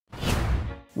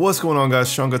What's going on, guys?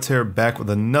 Seancutshair back with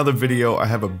another video. I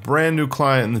have a brand new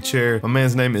client in the chair. My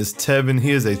man's name is Tevin.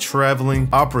 He is a traveling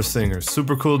opera singer.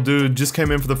 Super cool dude. Just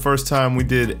came in for the first time. We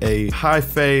did a high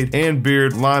fade and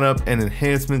beard lineup and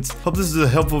enhancements. Hope this is a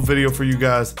helpful video for you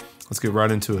guys. Let's get right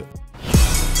into it.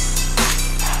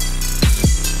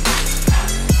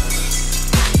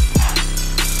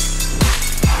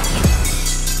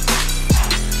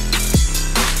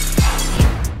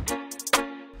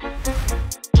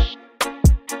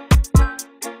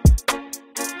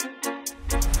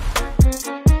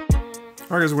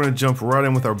 Alright guys, we're going to jump right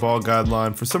in with our ball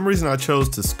guideline. For some reason I chose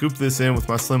to scoop this in with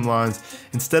my Slimlines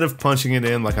instead of punching it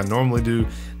in like I normally do.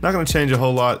 Not going to change a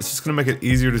whole lot, it's just going to make it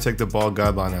easier to take the ball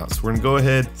guideline out. So we're going to go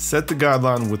ahead, set the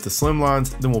guideline with the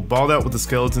Slimlines, then we'll ball out with the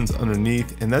skeletons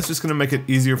underneath, and that's just going to make it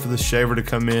easier for the shaver to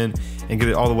come in and get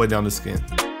it all the way down to skin.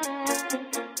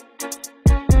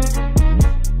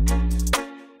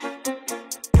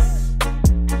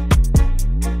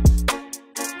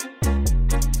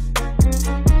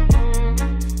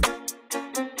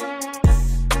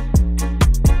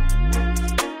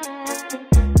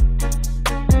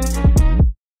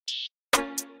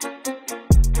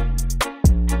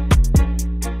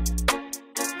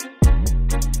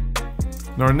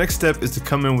 Now our next step is to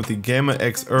come in with the Gamma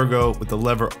XErgo with the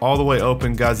lever all the way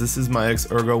open. Guys, this is my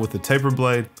XErgo with the taper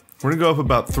blade. We're gonna go up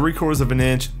about 3/4 of an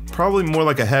inch, probably more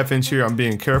like a 1/2 inch here. I'm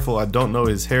being careful, I don't know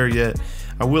his hair yet.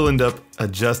 I will end up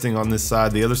adjusting on this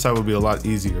side. The other side will be a lot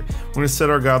easier. We're gonna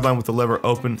set our guideline with the lever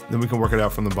open, then we can work it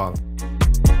out from the bottom.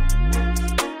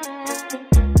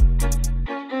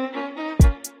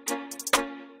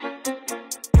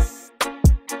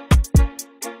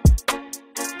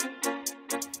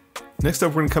 Next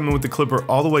up, we're gonna come in with the clipper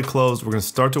all the way closed. We're gonna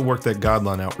start to work that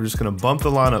guideline out. We're just gonna bump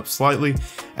the line up slightly.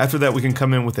 After that, we can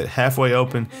come in with it halfway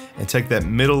open and take that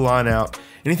middle line out.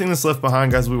 Anything that's left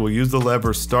behind, guys, we will use the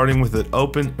lever starting with it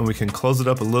open, and we can close it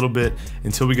up a little bit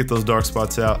until we get those dark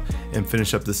spots out and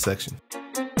finish up this section.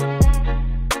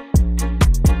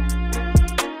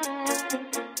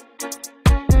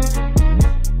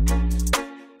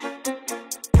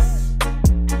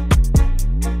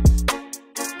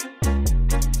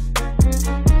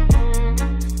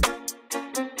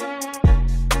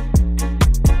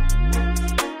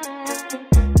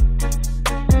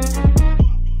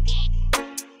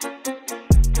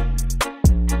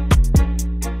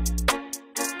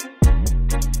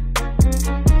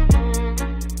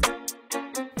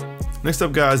 Next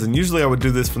up, guys, and usually I would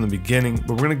do this from the beginning,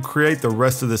 but we're gonna create the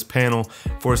rest of this panel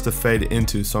for us to fade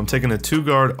into. So I'm taking a 2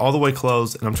 guard all the way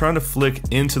closed, and I'm trying to flick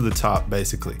into the top,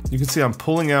 basically. You can see I'm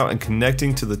pulling out and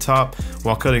connecting to the top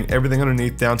while cutting everything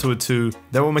underneath down to a 2.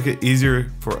 That will make it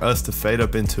easier for us to fade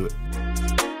up into it.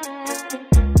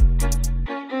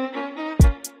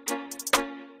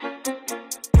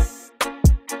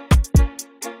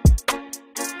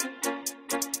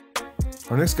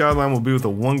 Our next guideline will be with a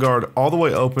 1 guard all the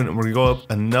way open, and we're gonna go up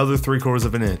another 3/4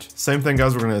 of an inch. Same thing,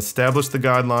 guys, we're gonna establish the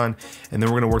guideline, and then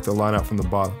we're gonna work the line out from the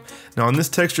bottom. Now on this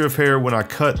texture of hair, when I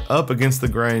cut up against the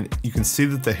grain, you can see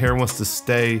that the hair wants to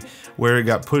stay where it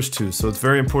got pushed to. So it's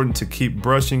very important to keep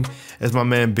brushing. As my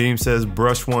man Beam says,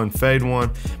 brush one, fade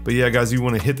one. But yeah, guys, you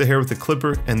wanna hit the hair with the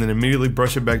clipper and then immediately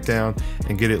brush it back down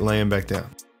and get it laying back down.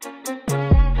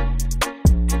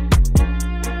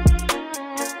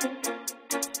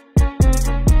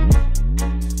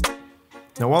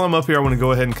 Now while I'm up here, I want to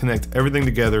go ahead and connect everything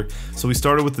together. So we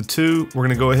started with the 2, we're going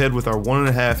to go ahead with our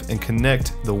 1.5 and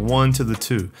connect the 1 to the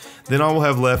 2. Then all we'll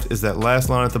have left is that last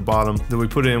line at the bottom that we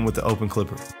put in with the open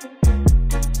clipper.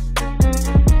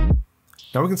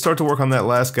 Now we can start to work on that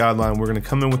last guideline. We're going to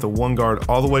come in with the 1 guard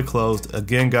all the way closed.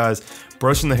 Again, guys,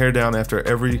 brushing the hair down after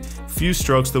every few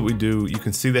strokes that we do. You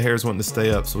can see the hair is wanting to stay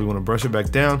up, so we want to brush it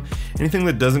back down. Anything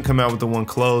that doesn't come out with the 1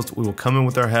 closed, we will come in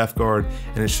with our 1/2 guard,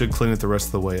 and it should clean it the rest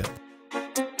of the way up.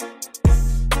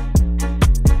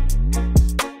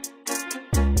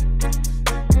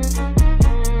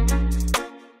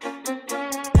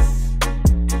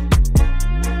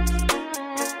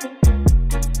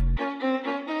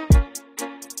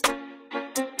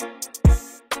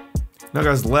 Now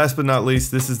guys, last but not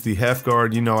least, this is the 1/2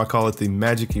 guard. You know, I call it the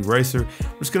magic eraser.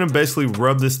 We're just gonna basically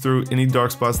rub this through any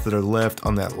dark spots that are left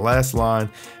on that last line,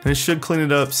 and it should clean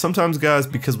it up. Sometimes, guys,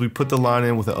 because we put the line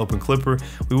in with an open clipper,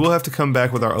 we will have to come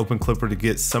back with our open clipper to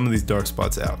get some of these dark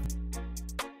spots out.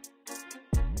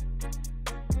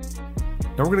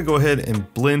 Now we're gonna go ahead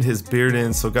and blend his beard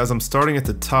in. So guys, I'm starting at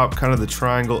the top, kind of the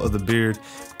triangle of the beard,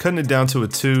 cutting it down to a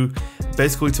 2,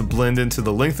 basically to blend into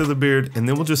the length of the beard, and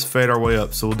then we'll just fade our way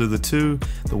up. So we'll do the 2,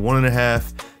 the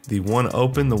 1.5, the one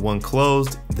open, the one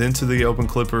closed, then to the open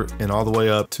clipper, and all the way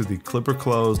up to the clipper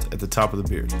closed at the top of the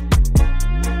beard.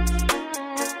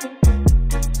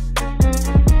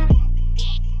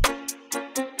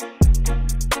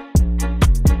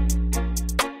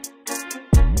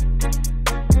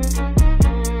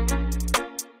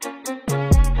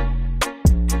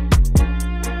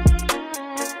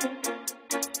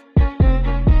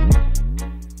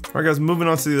 Alright guys, moving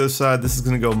on to the other side. This is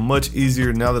going to go much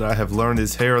easier now that I have learned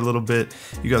his hair a little bit.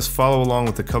 You guys follow along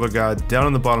with the color guide down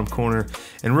in the bottom corner.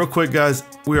 And real quick guys,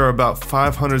 we are about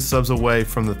 500 subs away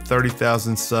from the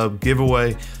 30,000 sub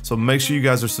giveaway. So make sure you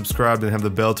guys are subscribed and have the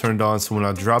bell turned on so when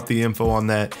I drop the info on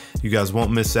that, you guys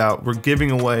won't miss out. We're giving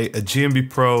away a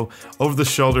GMB Pro over the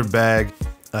shoulder bag,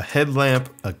 a headlamp,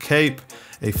 a cape,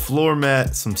 a floor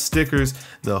mat, some stickers,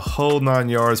 the whole 9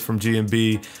 yards from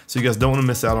GMB. So you guys don't want to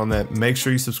miss out on that. Make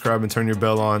sure you subscribe and turn your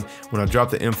bell on. When I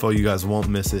drop the info, you guys won't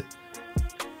miss it.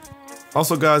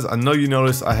 Also guys, I know you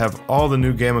noticed I have all the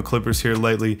new Gamma clippers here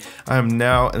lately. I am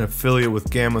now an affiliate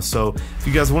with Gamma, so if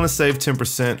you guys want to save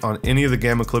 10% on any of the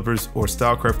Gamma clippers or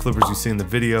Stylecraft clippers you see in the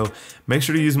video, make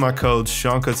sure to use my code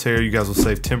Seancutshair. You guys will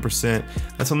save 10%.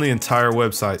 That's on the entire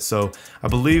website. So I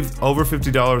believe over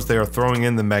 $50 they are throwing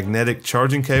in the magnetic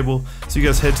charging cable. So you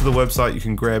guys head to the website, you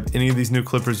can grab any of these new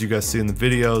clippers you guys see in the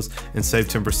videos and save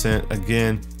 10%.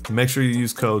 Again, make sure you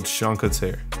use code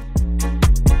Seancutshair.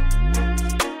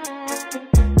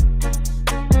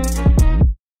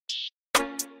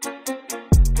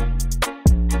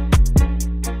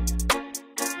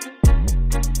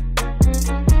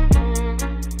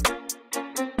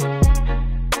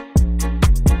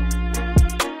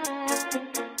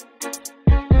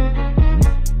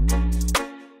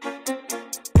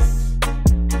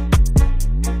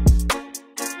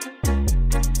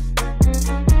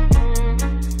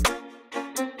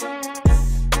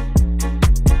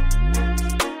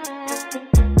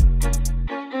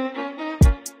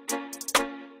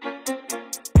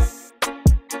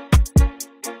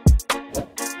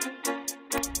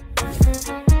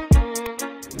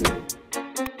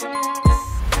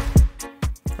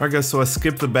 Alright guys, so I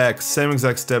skipped the back, same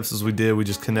exact steps as we did. We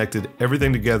just connected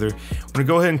everything together. I'm going to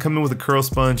go ahead and come in with a curl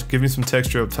sponge, give me some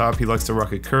texture up top. He likes to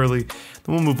rock it curly.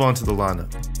 Then we'll move on to the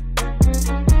lineup.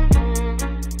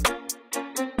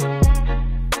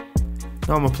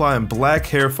 Now I'm applying black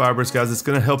hair fibers, guys. It's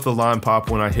going to help the line pop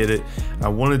when I hit it. I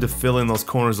wanted to fill in those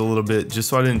corners a little bit just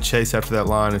so I didn't chase after that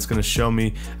line. It's going to show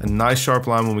me a nice sharp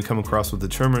line when we come across with the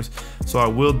trimmers. So I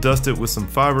will dust it with some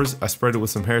fibers. I sprayed it with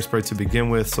some hairspray to begin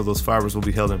with so those fibers will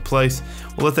be held in place.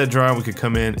 We'll let that dry and we can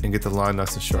come in and get the line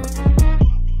nice and sharp.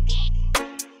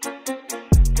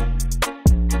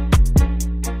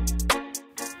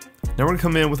 Now we're going to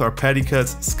come in with our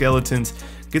Pattycuts skeletons.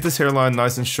 Get this hairline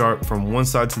nice and sharp from one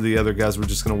side to the other, guys. We're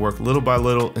just going to work little by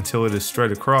little until it is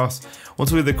straight across. Once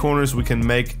we hit the corners, we can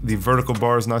make the vertical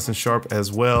bars nice and sharp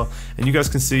as well. And you guys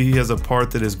can see he has a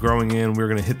part that is growing in. We're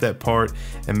going to hit that part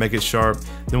and make it sharp.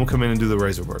 Then we'll come in and do the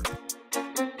razor work.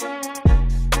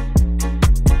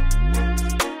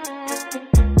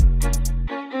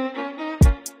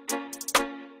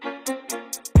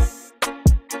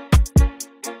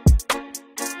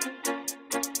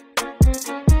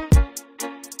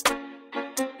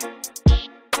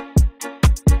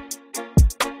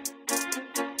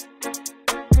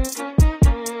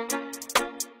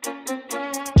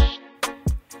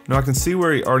 Now I can see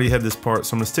where he already had this part,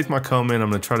 so I'm going to stick my comb in. I'm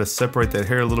going to try to separate that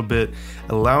hair a little bit,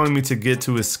 allowing me to get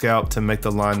to his scalp to make the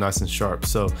line nice and sharp.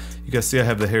 So you guys see I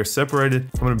have the hair separated.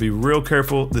 I'm going to be real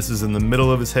careful. This is in the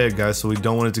middle of his head, guys, so we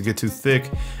don't want it to get too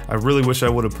thick. I really wish I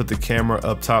would have put the camera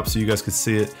up top so you guys could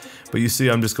see it. But you see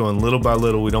I'm just going little by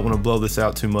little. We don't want to blow this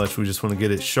out too much. We just want to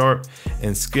get it sharp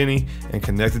and skinny and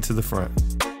connected to the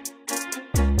front.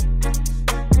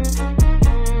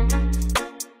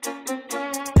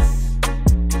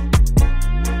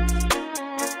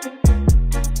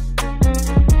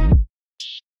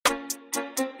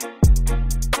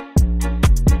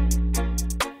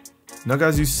 Now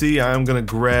guys, you see I am going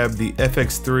to grab the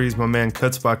FX3s. My man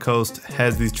Cuts by Coast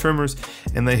has these trimmers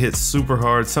and they hit super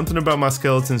hard. Something about my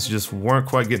skeletons just weren't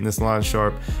quite getting this line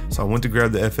sharp, so I went to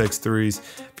grab the FX3s.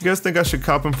 If you guys think I should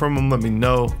cop them from him, let me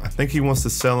know. I think he wants to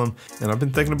sell them and I've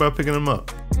been thinking about picking them up.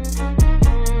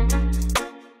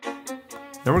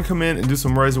 Now we're gonna come in and do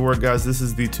some razor work, guys. This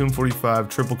is the Tomb 45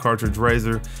 triple cartridge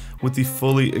razor with the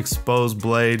fully exposed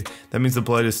blade. That means the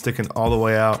blade is sticking all the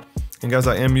way out. And guys,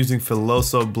 I am using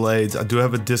Filoso blades. I do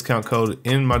have a discount code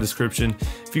in my description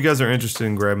if you guys are interested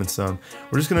in grabbing some.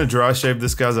 We're just gonna dry shave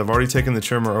this, guys. I've already taken the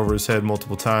trimmer over his head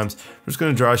multiple times. We're just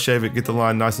gonna dry shave it, get the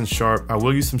line nice and sharp. I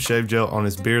will use some shave gel on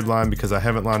his beard line because I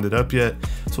haven't lined it up yet.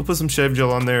 So we'll put some shave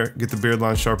gel on there, get the beard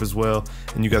line sharp as well,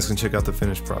 and you guys can check out the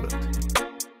finished product.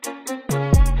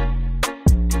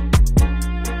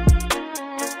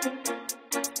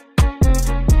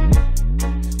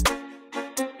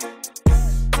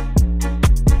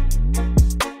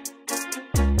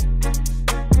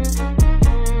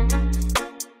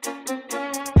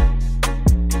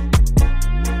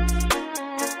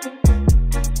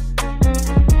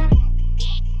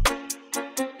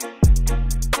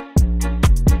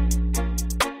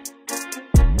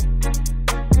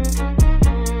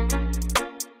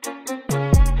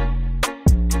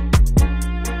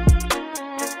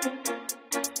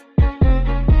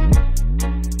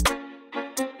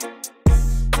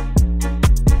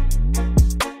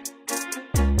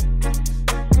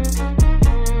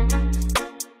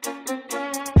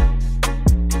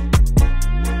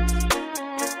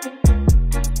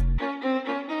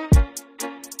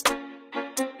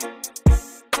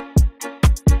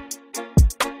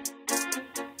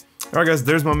 Alright guys,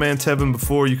 there's my man Tevin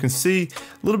before. You can see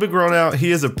a little bit grown out. He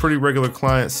is a pretty regular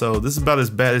client, so this is about as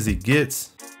bad as he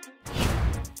gets.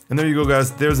 And there you go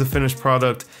guys, there's the finished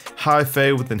product. High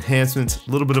fade with enhancements, a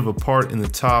little bit of a part in the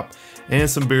top, and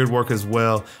some beard work as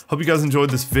well. Hope you guys enjoyed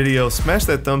this video. Smash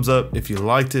that thumbs up if you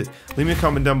liked it. Leave me a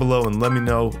comment down below and let me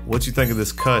know what you think of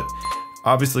this cut.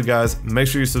 Obviously guys, make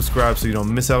sure you subscribe so you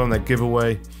don't miss out on that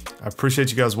giveaway. I appreciate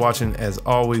you guys watching as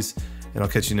always, and I'll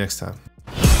catch you next time.